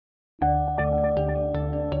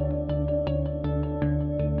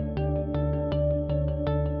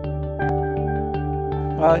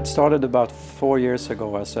Well, it started about 4 years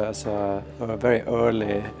ago as a very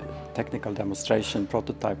early technical demonstration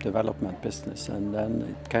prototype development business, and then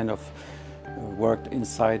it kind of worked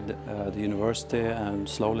inside the university, and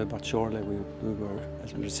slowly but surely we were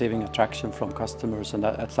receiving attraction from customers, and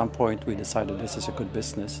at some point we decided this is a good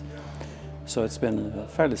business. So it's been a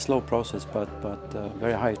fairly slow process, but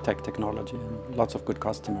very high-tech technology and lots of good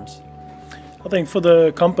customers. I think for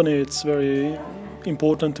the company it's very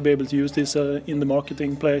important to be able to use this in the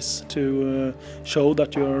marketing place to show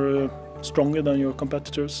that you're stronger than your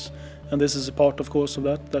competitors, and this is a part, of course, of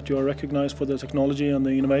that you are recognized for the technology and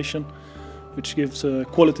the innovation, which gives a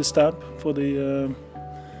quality stamp for the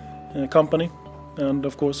company. And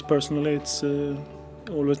of course, personally, it's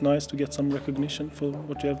always nice to get some recognition for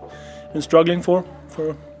what you have been struggling for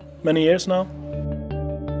many years now.